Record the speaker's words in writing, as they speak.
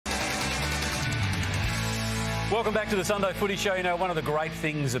Welcome back to the Sunday Footy Show. You know, one of the great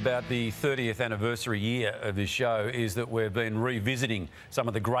things about the 30th anniversary year of this show is that we've been revisiting some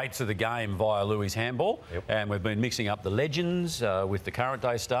of the greats of the game via Louis' Handball. Yep. And we've been mixing up the legends with the current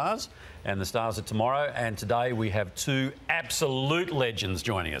day stars and the stars of tomorrow. And today we have two absolute legends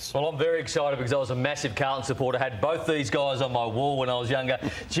joining us. Well, I'm very excited because I was a massive Carlton supporter. I had both these guys on my wall when I was younger.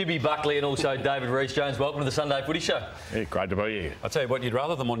 Jimmy Buckley and also David Rhys-Jones. Welcome to the Sunday Footy Show. Yeah, great to be here. I tell you what, you'd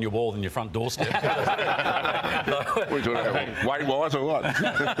rather them on your wall than your front doorstep. We're talking about weight-wise or what?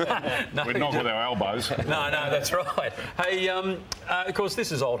 No, we're not with our elbows. No, that's right. Hey, of course,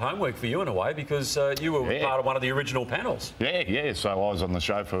 this is old homework for you in a way because you were part of one of the original panels. Yeah. So I was on the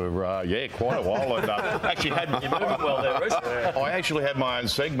show for, quite a while. And, actually had... You're moving well there, Rhys. I actually had my own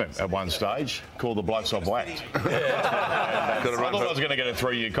segment at one stage called The Blokes I've Whacked. Yeah. I thought I was going to get a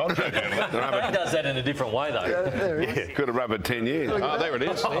 3-year contract. He does that in a different way, though. Yeah, there it is. Could have run for 10 years. Oh, there it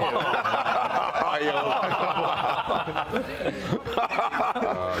is. Oh,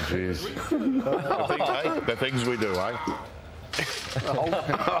 jeez. The things we do, eh?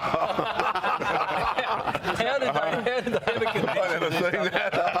 How did they ever convince you? I've never seen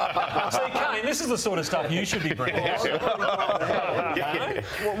that. See, Kane, this is the sort of stuff you should be bringing.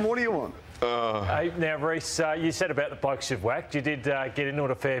 What more do you want? Hey, now, Rhys, you said about the blokes you've whacked. You did get into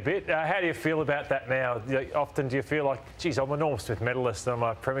it a fair bit. How do you feel about that now? Often do you feel like, geez, I'm a Norm Smith medalist and I'm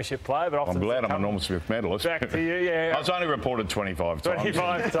a premiership player, but often... I'm glad I'm a Norm Smith medalist. Back to you, yeah. I was only reported 25 times.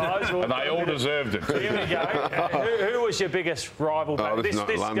 25 times. Well, and they all deserved it. Here we go. Who was your biggest rival? This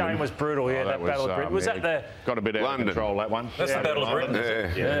game was brutal, yeah, that Battle of Britain. Was that the... Got a bit out of control, that one. That's the Battle of Britain.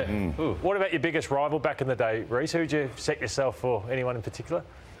 Yeah. What about your biggest rival back in the day, Rhys? Who'd you set yourself for? Anyone in particular?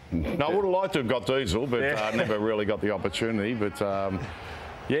 No, I would have liked to have got Diesel, but never really got the opportunity. But, I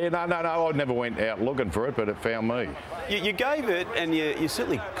never went out looking for it, but it found me. You gave it, and you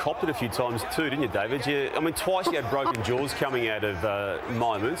certainly copped it a few times too, didn't you, David? Twice you had broken jaws coming out of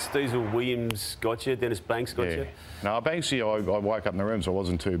moments. Diesel Williams got you, Dennis Banks got you. No, Banksy, I woke up in the room, so it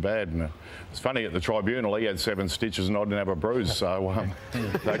wasn't too bad. And it's funny, at the tribunal, he had 7 stitches and I didn't have a bruise, so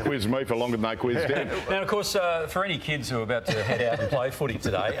they quizzed me for longer than they quizzed him. Now, of course, for any kids who are about to head out and play footy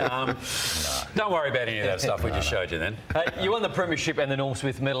today, don't worry about any of that stuff we just showed you then. Hey, you won the premiership and the Norm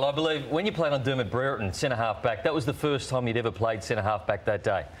Smith medal. I believe when you played on Dermot Brereton, centre-half back, that was the first time you'd ever played centre-half back that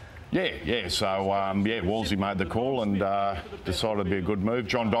day. Yeah. So, Wolsey made the call and decided it'd be a good move.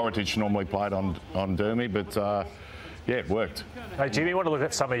 John Dorotich normally played on Dermy, but... it worked. Hey, Jimmy, I want to look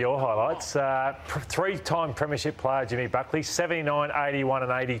at some of your highlights. 3-time premiership player, Jimmy Buckley, 79, 81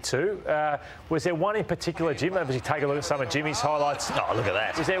 and 82. Was there one in particular, Jim, as you take a look at some of Jimmy's highlights? Oh, look at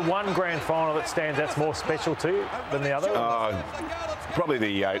that. Is there one grand final that stands out's more special to you than the other? Probably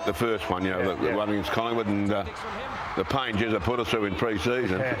the first one, the one against Collingwood and the pain Jezza put us through in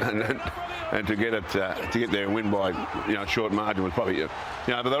pre-season. And to get there and win by short margin was probably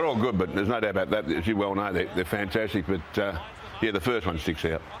but they're all good, but there's no doubt about that. As you well know, they're fantastic. But the first one sticks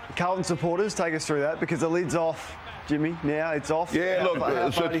out. Carlton supporters, take us through that because the lid's off, Jimmy. Now it's off. Yeah, look,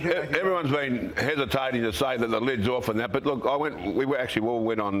 everyone's been hesitating to say that the lid's off and that, but look, we all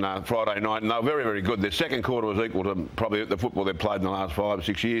went on Friday night and they were very, very good. Their second quarter was equal to probably the football they've played in the last 5 or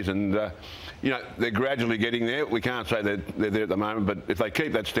 6 years, and they're gradually getting there. We can't say they're there at the moment, but if they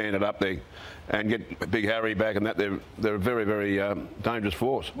keep that standard up there and get Big Harry back and that, they're a very, very dangerous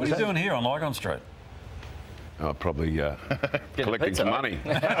force. What are you doing here on Lygon Street? Probably collecting some money.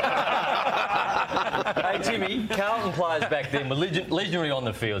 Hey, Jimmy, Carlton players back then were legendary on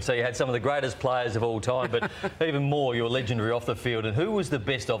the field, so you had some of the greatest players of all time, but even more, you were legendary off the field. And who was the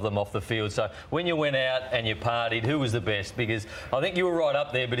best of them off the field? So when you went out and you partied, who was the best? Because I think you were right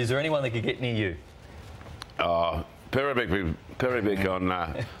up there, but is there anyone that could get near you? Perevic on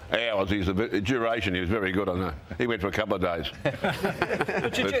hours, the duration, he was very good on that. He went for a couple of days.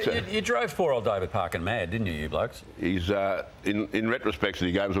 But you drove poor old David Parkin mad, didn't you blokes? He's, in retrospect,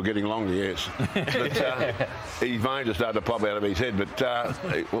 he games were getting longer, yes. But his veins are starting to pop out of his head, but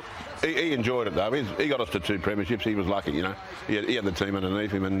he enjoyed it, though. He got us to 2 premierships. He was lucky, He had the team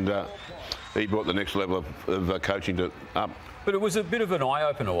underneath him, and he brought the next level of coaching up. But it was a bit of an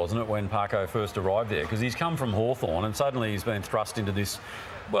eye-opener, wasn't it, when Parko first arrived there? Because he's come from Hawthorn and suddenly he's been thrust into this,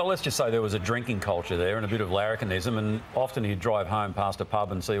 well, let's just say there was a drinking culture there and a bit of larrikinism, and often he'd drive home past a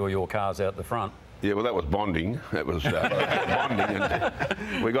pub and see all your cars out the front. Yeah, well, that was bonding. That was bonding.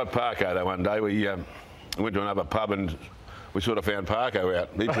 And we got Parko that one day. We went to another pub and we sort of found Parko out.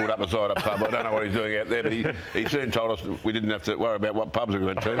 He pulled up beside a pub. I don't know what he's doing out there, but he soon told us we didn't have to worry about what pubs we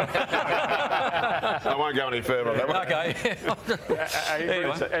went to. I won't go any further on that one. Okay.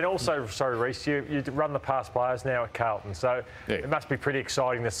 Anyway. And also, sorry, Rhys, you run the past players now at Carlton, so it must be pretty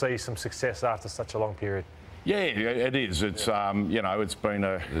exciting to see some success after such a long period. Yeah, it is. It's you know, it's been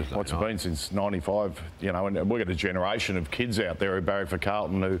what's it been since '95? You know, and we've got a generation of kids out there who barrack for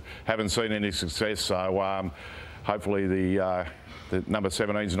Carlton who haven't seen any success. So hopefully the number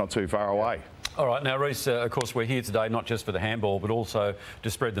 17 is not too far away. All right, now Rhys, of course we're here today not just for the handball but also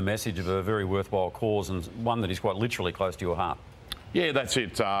to spread the message of a very worthwhile cause and one that is quite literally close to your heart. Yeah, that's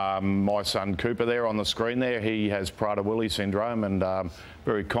it. My son Cooper there on the screen there, he has Prader-Willi syndrome and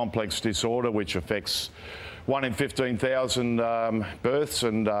very complex disorder which affects 1 in 15,000 births,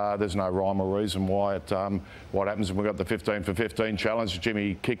 and there's no rhyme or reason why what happens. And we've got the 15 for 15 challenge.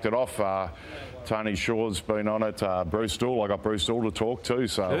 Jimmy kicked it off. Tony Shaw's been on it. Bruce Dool, I got Bruce Dool to talk to.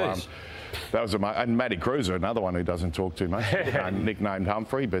 So that was and Matty Cruiser, another one who doesn't talk too much, nicknamed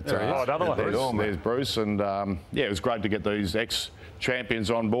Humphrey. But there's Bruce, and yeah, it was great to get these ex-champions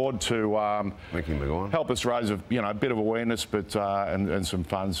on board to help us raise a bit of awareness, but and some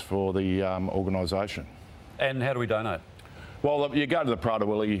funds for the organisation. And how do we donate? Well, you go to the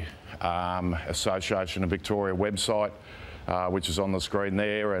Prader-Willi Association of Victoria website, which is on the screen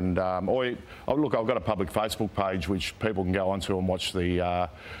there, and look, I've got a public Facebook page which people can go onto and watch the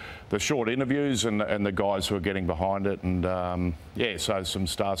short interviews and the guys who are getting behind it, and yeah, so some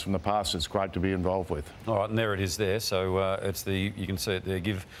stars from the past. It's great to be involved with. All right, and there it is there. So it's you can see it there,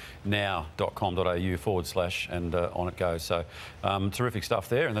 givenow.com.au / and on it goes. So terrific stuff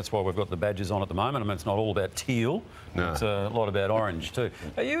there, and that's why we've got the badges on at the moment. I mean, it's not all about teal. No. It's a lot about orange too.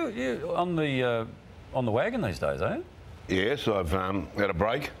 Are you on the wagon these days, eh? Yes, I've had a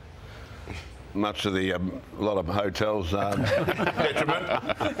break. Much to the a lot of hotels detriment.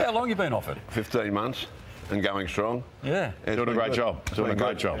 How long have you been off it? 15 months and going strong. Yeah. Doing a great job. Doing a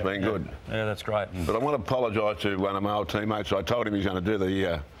great job. It's been good. Yeah, that's great. But I want to apologise to one of my old teammates. I told him he's going to do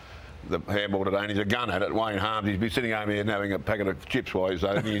the handball today, and he's a gun at it. Wayne Harms, he's been sitting over here and having a packet of chips while he's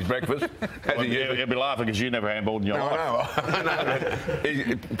having his breakfast. Well, he'll be laughing because you never handballed in your life. No,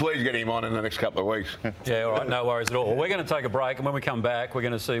 please get him on in the next couple of weeks. Yeah, all right, no worries at all. Well, we're going to take a break, and when we come back, we're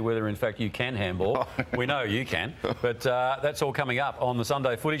going to see whether, in fact, you can handball. We know you can, but that's all coming up on the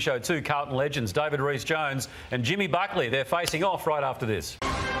Sunday Footy Show. Two Carlton legends, David Rhys-Jones and Jimmy Buckley. They're facing off right after this.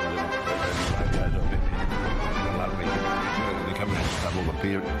 Get all the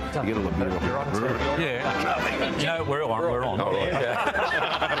beer off. Yeah. You know, we're on. Oh, right. Yeah.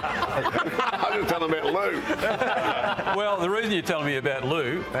 I was just telling about Lou. Well, the reason you're telling me about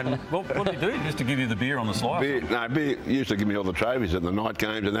Lou, and what did he do? Just to give you the beer on the slice? Beer used to give me all the trophies at the night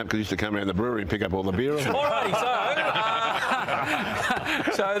games and that, because he used to come around the brewery and pick up all the beer. Alrighty,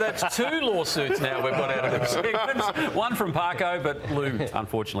 so that's two lawsuits now we've got out of the segments. One from Parko, but Lou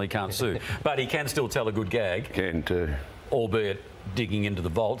unfortunately can't sue. But he can still tell a good gag. Can too. Albeit digging into the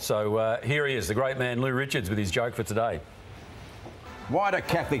vault. So here he is, the great man Lou Richards, with his joke for today. Why do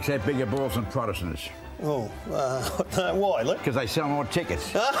Catholics have bigger balls than Protestants? Oh, why, Luke? Because they sell more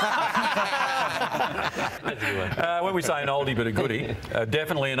tickets. When we say an oldie but a goodie,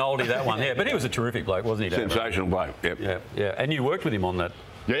 definitely an oldie, that one. Yeah, but he was a terrific bloke, wasn't he? Sensational bloke, yep. Yeah, and you worked with him on that.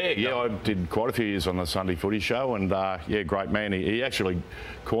 Yeah, I did quite a few years on the Sunday Footy Show, and yeah, great man. He actually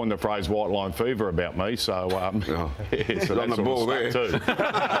coined the phrase "white line fever" about me, so yeah, so on the ball there too.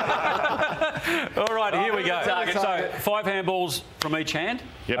 All right, here we go. So 5 handballs from each hand.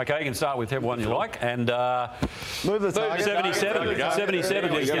 Yep. Okay, you can start with whichever one you like, and move the target. 77.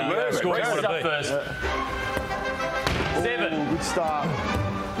 77 is the score you want to beat. First. 7. Good start.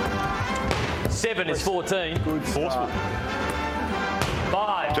 7 is 14. Good start.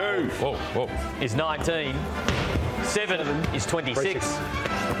 5 Whoa. is 19. 7 is 26.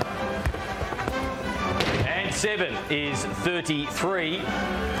 And 7 is 33.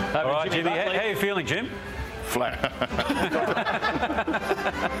 All right, Jimmy, how are you feeling, Jim? Flat.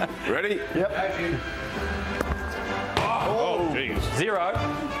 Ready? Yep. Oh, jeez. 0.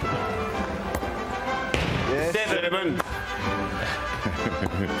 Yes. 7.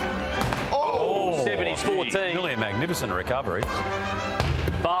 7 is 14. Really a magnificent recovery.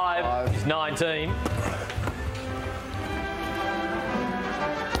 5 is 19.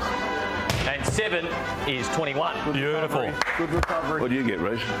 And 7 is 21. Beautiful. Good recovery. What do you get,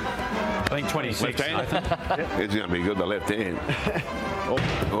 Rhys? I think 26. Left hand. It's going to be good, the left hand.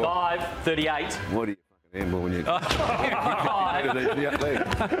 5, 38. What do you fucking handball when you... 5,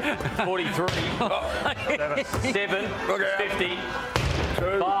 43. 7 is 50.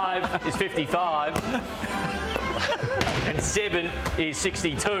 5 is 55. And 7 is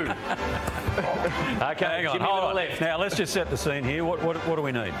 62. Okay, hang on, hold on. Left. Now, let's just set the scene here. What do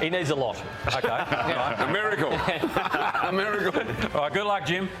we need? He needs a lot. Okay. Right. A miracle. A miracle. All right, good luck,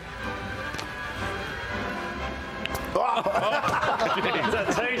 Jim.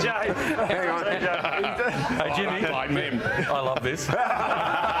 TJ. Hang on. Hey, Jimmy. Like them. I love this.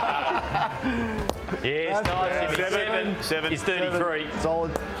 Yes, nice, Jimmy. Seven. It's 33.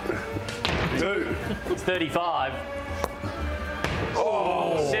 Solid. 2. It's 35.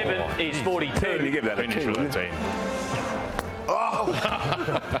 Oh, 7 is 42. You give that a Finish 10. with a 10.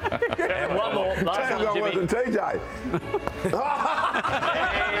 And one more. Last one, Jimmy. Wasn't TJ. And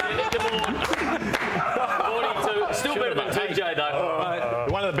 42. Still better than TJ, though.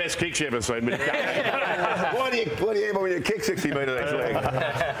 One of the best kicks you ever seen. But Why do you aim when you kick 60 metres next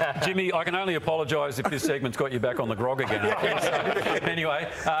leg? Jimmy, I can only apologise if this segment's got you back on the grog again. Anyway,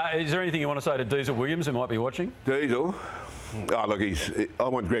 is there anything you want to say to Diesel Williams who might be watching? Diesel? Oh, look, I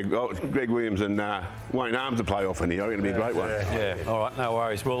want Greg Williams and Wayne Arms to play off in here. I reckon it'll be a great one. Yeah, all right, no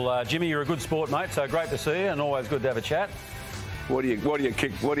worries. Well, Jimmy, you're a good sport, mate, so great to see you and always good to have a chat. What do you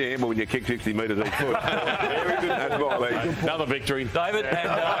hammer when you kick 60 metres each foot? Very good. That's my league. another victory. David. And,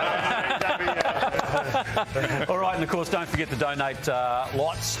 all right, and of course, don't forget to donate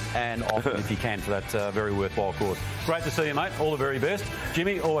lots and often if you can for that very worthwhile cause. Great to see you, mate. All the very best.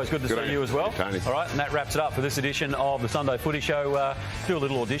 Jimmy, always good to see you as well. Tony. All right, and that wraps it up for this edition of the Sunday Footy Show. Do a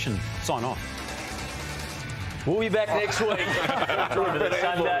little audition. Sign off. We'll be back next week for the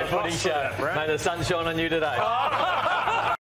Sunday Footy Show. May the sun shine on you today.